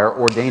rapid fire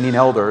ordaining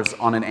elders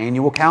on an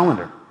annual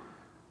calendar.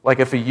 Like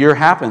if a year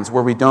happens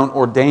where we don't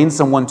ordain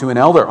someone to an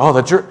elder,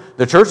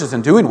 the church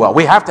isn't doing well.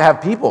 We have to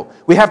have people.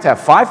 We have to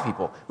have 5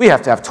 people. We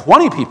have to have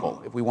 20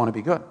 people if we want to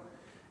be good.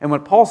 And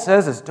what Paul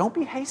says is, don't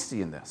be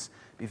hasty in this.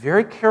 Be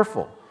very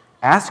careful.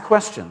 Ask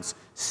questions.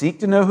 Seek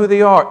to know who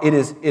they are. It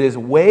is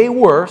way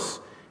worse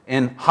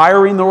in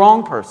hiring the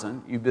wrong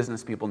person. You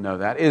business people know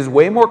that. It is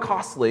way more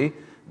costly,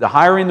 the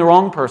hiring the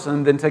wrong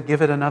person, than to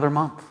give it another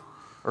month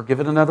or give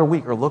it another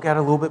week or look at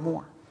it a little bit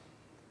more.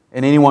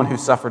 And anyone who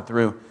suffered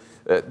through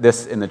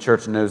this in the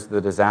church knows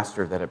the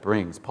disaster that it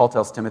brings. Paul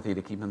tells Timothy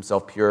to keep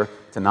himself pure,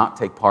 to not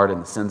take part in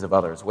the sins of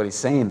others. What he's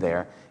saying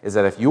there is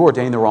that if you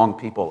ordain the wrong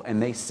people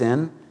and they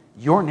sin,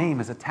 your name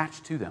is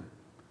attached to them.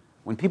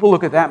 When people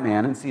look at that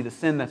man and see the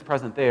sin that's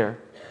present there,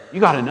 you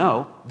got to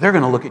know they're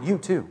going to look at you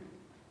too.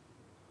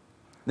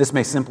 This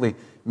may simply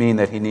mean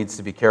that he needs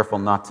to be careful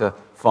not to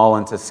fall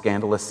into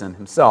scandalous sin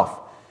himself.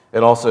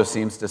 It also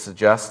seems to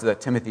suggest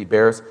that Timothy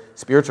bears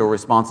spiritual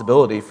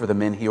responsibility for the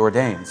men he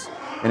ordains.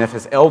 And if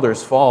his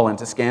elders fall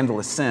into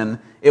scandalous sin,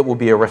 it will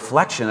be a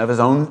reflection of his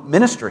own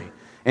ministry.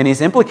 And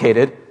he's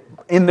implicated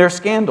in their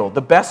scandal.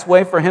 The best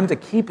way for him to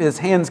keep his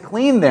hands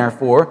clean,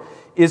 therefore,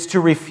 is to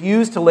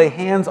refuse to lay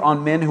hands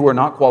on men who are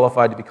not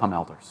qualified to become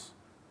elders.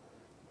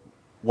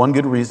 One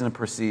good reason to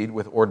proceed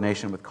with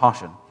ordination with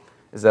caution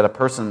is that a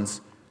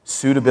person's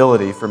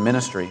suitability for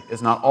ministry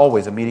is not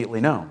always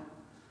immediately known.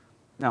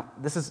 Now,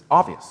 this is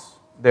obvious.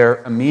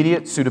 Their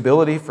immediate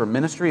suitability for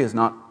ministry is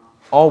not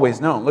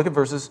always known. Look at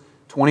verses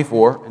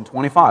 24 and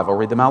 25. I'll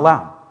read them out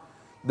loud.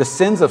 The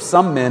sins of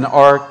some men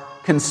are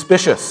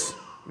conspicuous,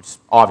 which is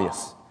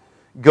obvious,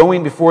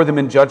 going before them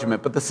in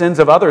judgment, but the sins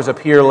of others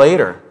appear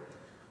later.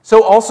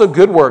 So also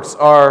good works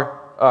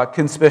are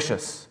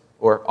conspicuous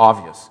or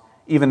obvious,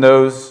 even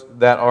those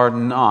that are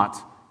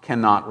not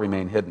cannot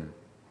remain hidden.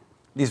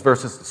 These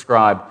verses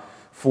describe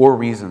 4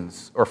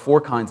 reasons or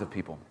 4 kinds of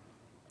people.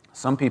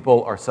 Some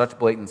people are such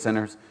blatant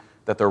sinners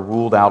that they're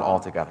ruled out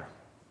altogether.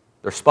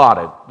 They're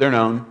spotted, they're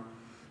known.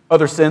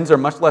 Other sins are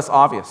much less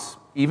obvious,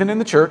 even in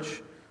the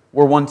church,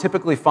 where one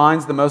typically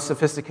finds the most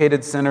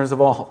sophisticated sinners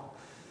of all.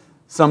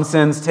 Some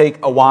sins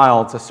take a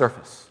while to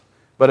surface,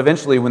 but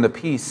eventually when the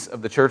peace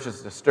of the church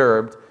is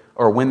disturbed,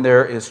 or when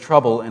there is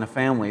trouble in a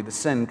family, the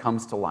sin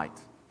comes to light.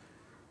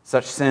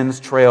 Such sins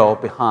trail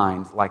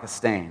behind like a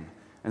stain,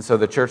 and so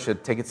the church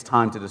should take its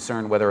time to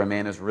discern whether a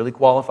man is really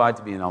qualified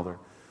to be an elder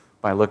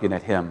by looking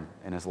at him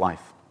and his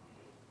life.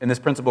 And this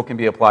principle can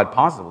be applied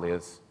positively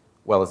as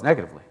well as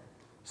negatively.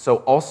 So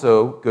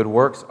also good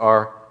works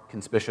are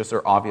conspicuous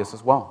or obvious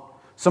as well.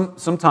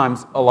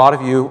 Sometimes a lot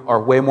of you are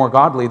way more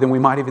godly than we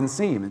might even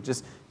seem. It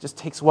just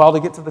takes a while to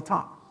get to the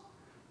top.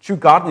 True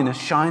godliness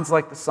shines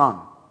like the sun.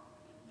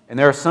 And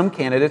there are some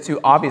candidates who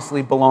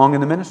obviously belong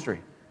in the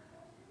ministry.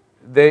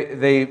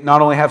 They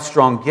not only have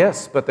strong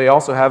gifts, but they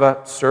also have a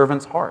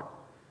servant's heart.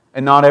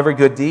 And not every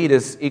good deed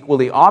is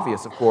equally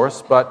obvious, of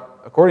course,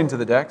 but according to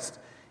the text,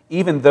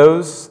 even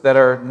those that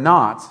are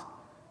not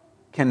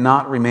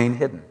cannot remain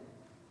hidden.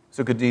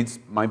 So good deeds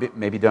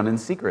may be done in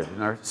secret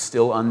and are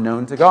still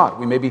unknown to God.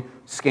 We may be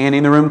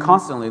scanning the room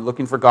constantly,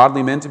 looking for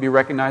godly men to be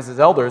recognized as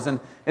elders, and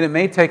it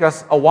may take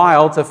us a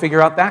while to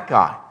figure out that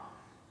guy.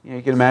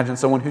 You can imagine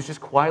someone who's just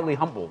quietly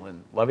humble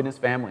and loving his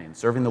family and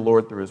serving the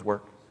Lord through his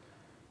work.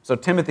 So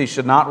Timothy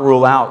should not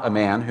rule out a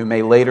man who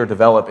may later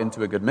develop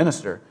into a good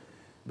minister,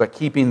 but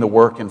keeping the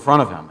work in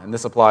front of him. And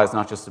this applies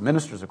not just to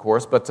ministers, of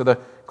course, but to the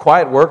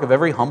quiet work of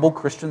every humble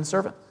Christian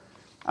servant.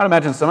 I'd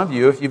imagine some of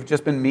you, if you've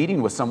just been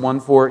meeting with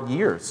someone for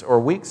years or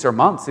weeks or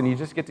months, and you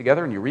just get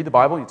together and you read the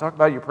Bible, you talk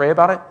about it, you pray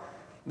about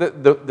it,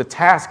 the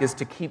task is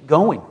to keep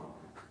going.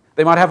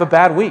 They might have a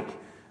bad week.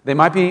 They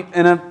might be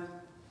in a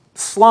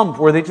slump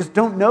where they just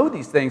don't know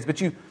these things,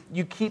 but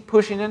you keep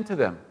pushing into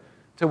them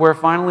to where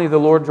finally the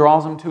Lord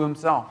draws them to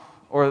himself,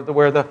 or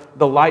where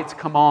the lights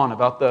come on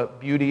about the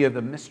beauty of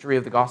the mystery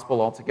of the gospel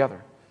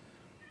altogether.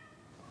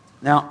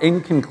 Now,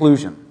 in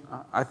conclusion,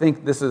 I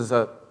think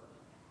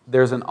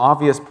there's an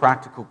obvious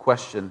practical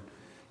question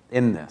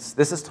in this.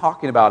 This is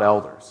talking about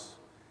elders,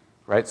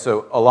 right?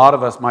 So a lot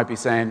of us might be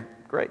saying,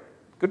 great,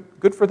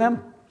 good for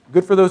them,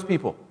 good for those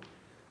people.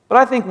 But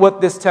I think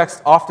what this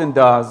text often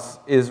does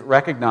is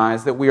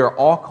recognize that we are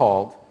all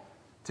called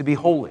to be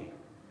holy.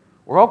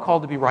 We're all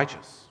called to be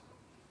righteous.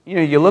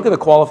 You look at the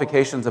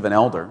qualifications of an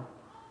elder,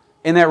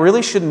 and that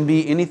really shouldn't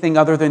be anything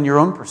other than your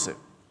own pursuit.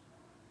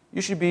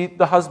 You should be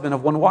the husband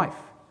of one wife.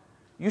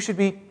 You should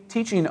be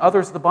teaching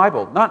others the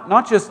Bible.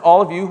 Not just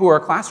all of you who are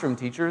classroom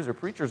teachers or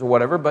preachers or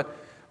whatever,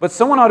 but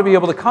someone ought to be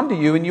able to come to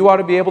you and you ought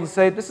to be able to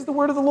say, this is the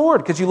word of the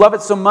Lord, because you love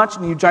it so much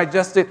and you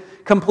digest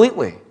it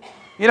completely.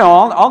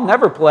 I'll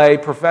never play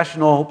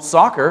professional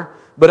soccer,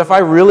 but if I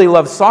really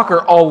love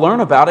soccer, I'll learn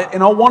about it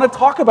and I'll want to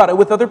talk about it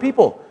with other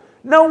people.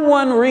 No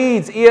one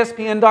reads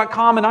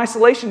ESPN.com in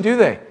isolation, do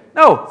they?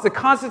 No, it's a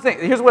constant thing.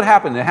 Here's what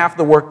happened in half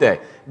the workday.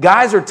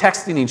 Guys are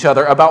texting each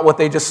other about what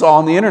they just saw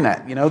on the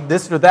internet,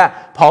 this or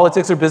that,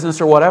 politics or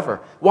business or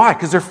whatever. Why?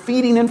 Because they're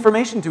feeding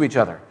information to each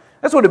other.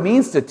 That's what it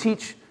means to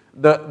teach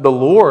the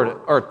Lord,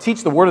 or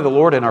teach the word of the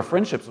Lord in our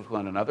friendships with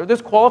one another.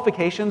 There's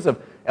qualifications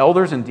of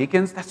elders and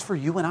deacons. That's for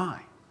you and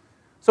I.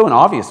 So an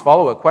obvious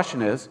follow-up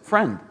question is,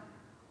 friend,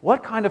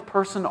 what kind of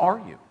person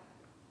are you?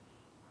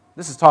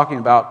 This is talking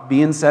about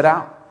being set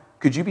out.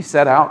 Could you be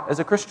set out as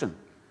a Christian?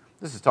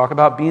 This is talking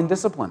about being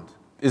disciplined.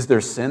 Is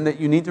there sin that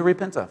you need to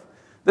repent of?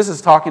 This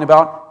is talking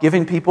about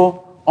giving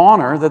people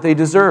honor that they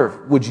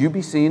deserve. Would you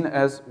be seen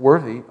as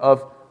worthy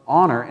of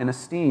honor and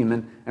esteem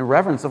and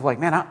reverence of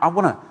man, I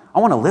want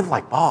to live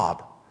like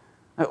Bob.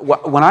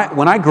 When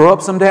I grow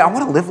up someday, I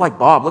want to live like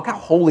Bob. Look how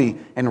holy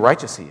and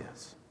righteous he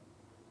is.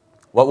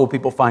 What will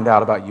people find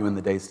out about you in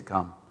the days to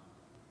come?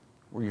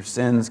 Will your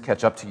sins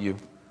catch up to you,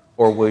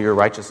 or will your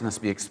righteousness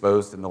be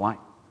exposed in the light?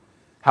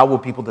 How will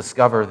people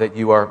discover that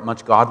you are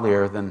much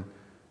godlier than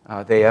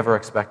they ever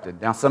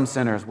expected? Now, some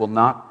sinners will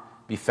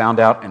not be found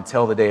out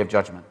until the day of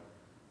judgment,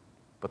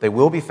 but they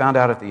will be found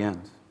out at the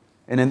end.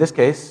 And in this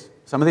case,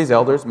 some of these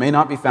elders may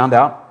not be found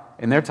out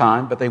in their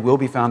time, but they will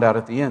be found out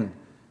at the end.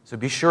 So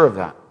be sure of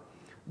that.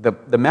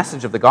 The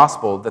message of the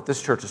gospel that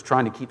this church is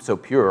trying to keep so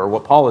pure, or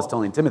what Paul is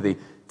telling Timothy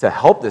to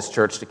help this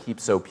church to keep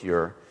so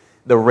pure,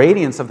 the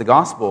radiance of the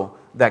gospel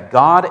that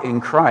God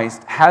in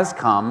Christ has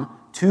come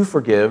to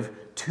forgive,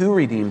 to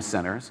redeem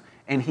sinners,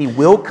 and he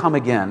will come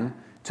again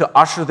to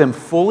usher them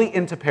fully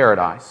into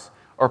paradise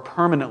or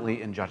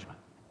permanently in judgment.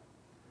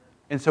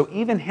 And so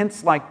even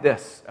hints like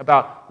this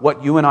about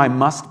what you and I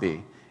must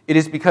be, it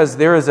is because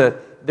there is an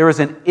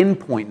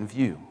endpoint in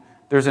view.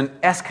 There's an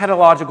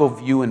eschatological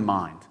view in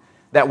mind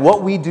that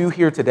what we do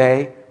here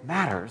today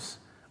matters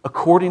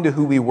according to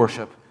who we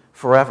worship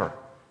forever.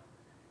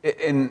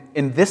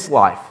 In this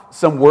life,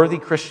 some worthy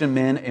Christian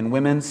men and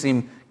women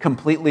seem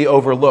completely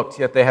overlooked,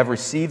 yet they have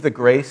received the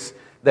grace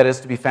that is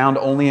to be found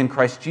only in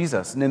Christ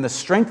Jesus. And in the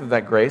strength of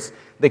that grace,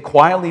 they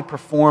quietly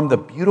perform the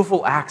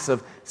beautiful acts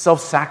of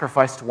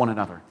self-sacrifice to one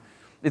another.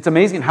 It's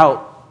amazing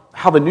how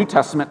how the New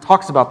Testament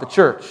talks about the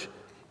church.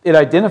 It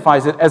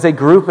identifies it as a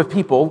group of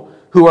people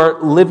who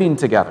are living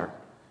together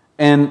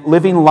and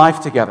living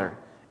life together.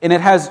 And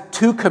it has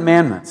two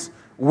commandments: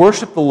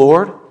 worship the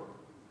Lord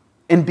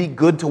and be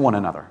good to one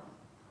another.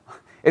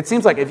 It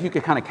seems like if you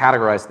could kind of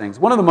categorize things,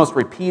 one of the most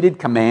repeated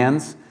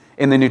commands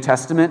in the New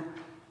Testament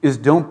is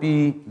don't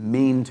be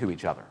mean to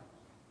each other.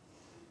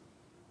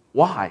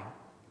 Why?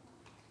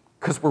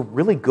 Because we're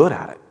really good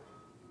at it,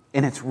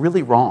 and it's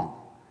really wrong.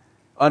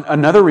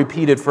 Another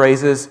repeated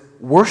phrase is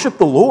worship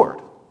the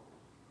Lord.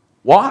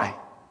 Why?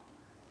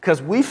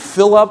 Because we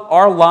fill up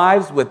our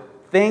lives with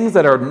things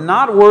that are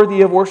not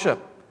worthy of worship,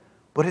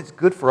 but it's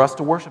good for us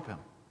to worship Him.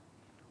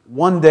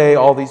 One day,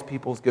 all these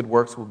people's good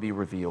works will be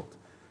revealed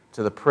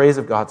to the praise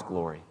of God's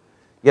glory.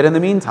 Yet in the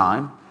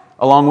meantime,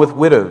 along with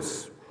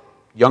widows,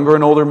 younger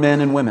and older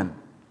men and women,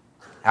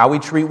 how we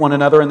treat one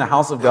another in the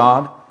house of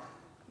God,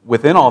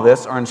 within all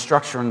this are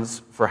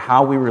instructions for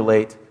how we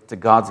relate to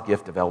God's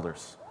gift of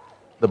elders.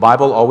 The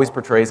Bible always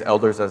portrays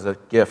elders as a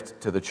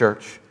gift to the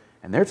church,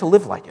 and they're to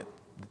live like it.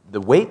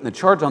 The weight and the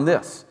charge on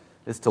this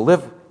is to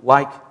live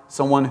like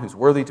someone who's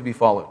worthy to be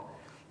followed.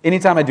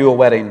 Anytime I do a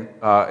wedding,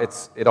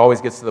 it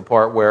always gets to the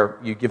part where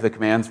you give the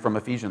commands from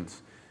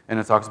Ephesians, and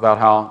it talks about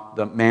how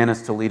the man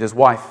is to lead his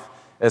wife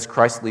as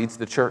Christ leads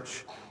the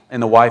church,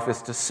 and the wife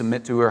is to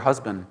submit to her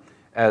husband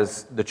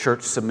as the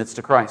church submits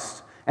to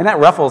Christ. And that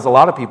ruffles a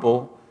lot of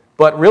people,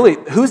 but really,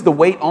 who's the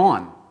weight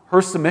on?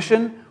 Her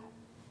submission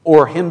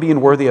or him being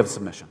worthy of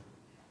submission?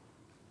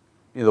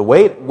 The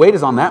weight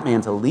is on that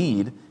man to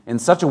lead in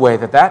such a way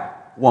that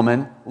that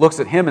woman looks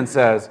at him and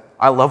says,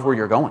 I love where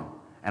you're going,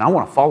 and I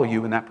want to follow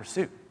you in that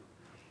pursuit.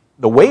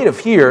 The weight of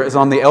here is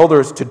on the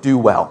elders to do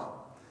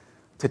well,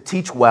 to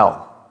teach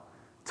well,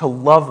 to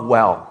love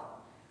well,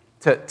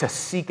 to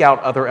seek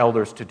out other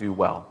elders to do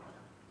well.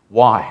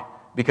 Why?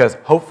 Because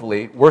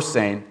hopefully we're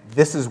saying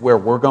this is where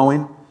we're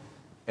going,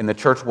 and the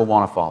church will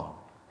want to follow.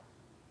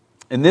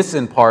 And this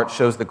in part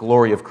shows the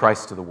glory of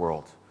Christ to the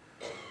world,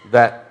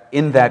 that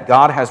in that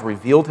God has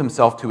revealed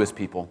Himself to His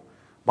people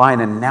by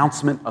an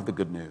announcement of the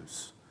good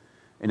news.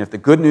 And if the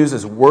good news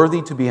is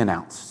worthy to be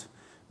announced,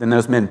 then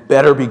those men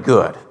better be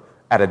good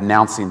at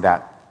announcing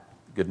that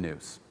good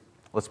news.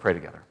 Let's pray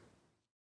together.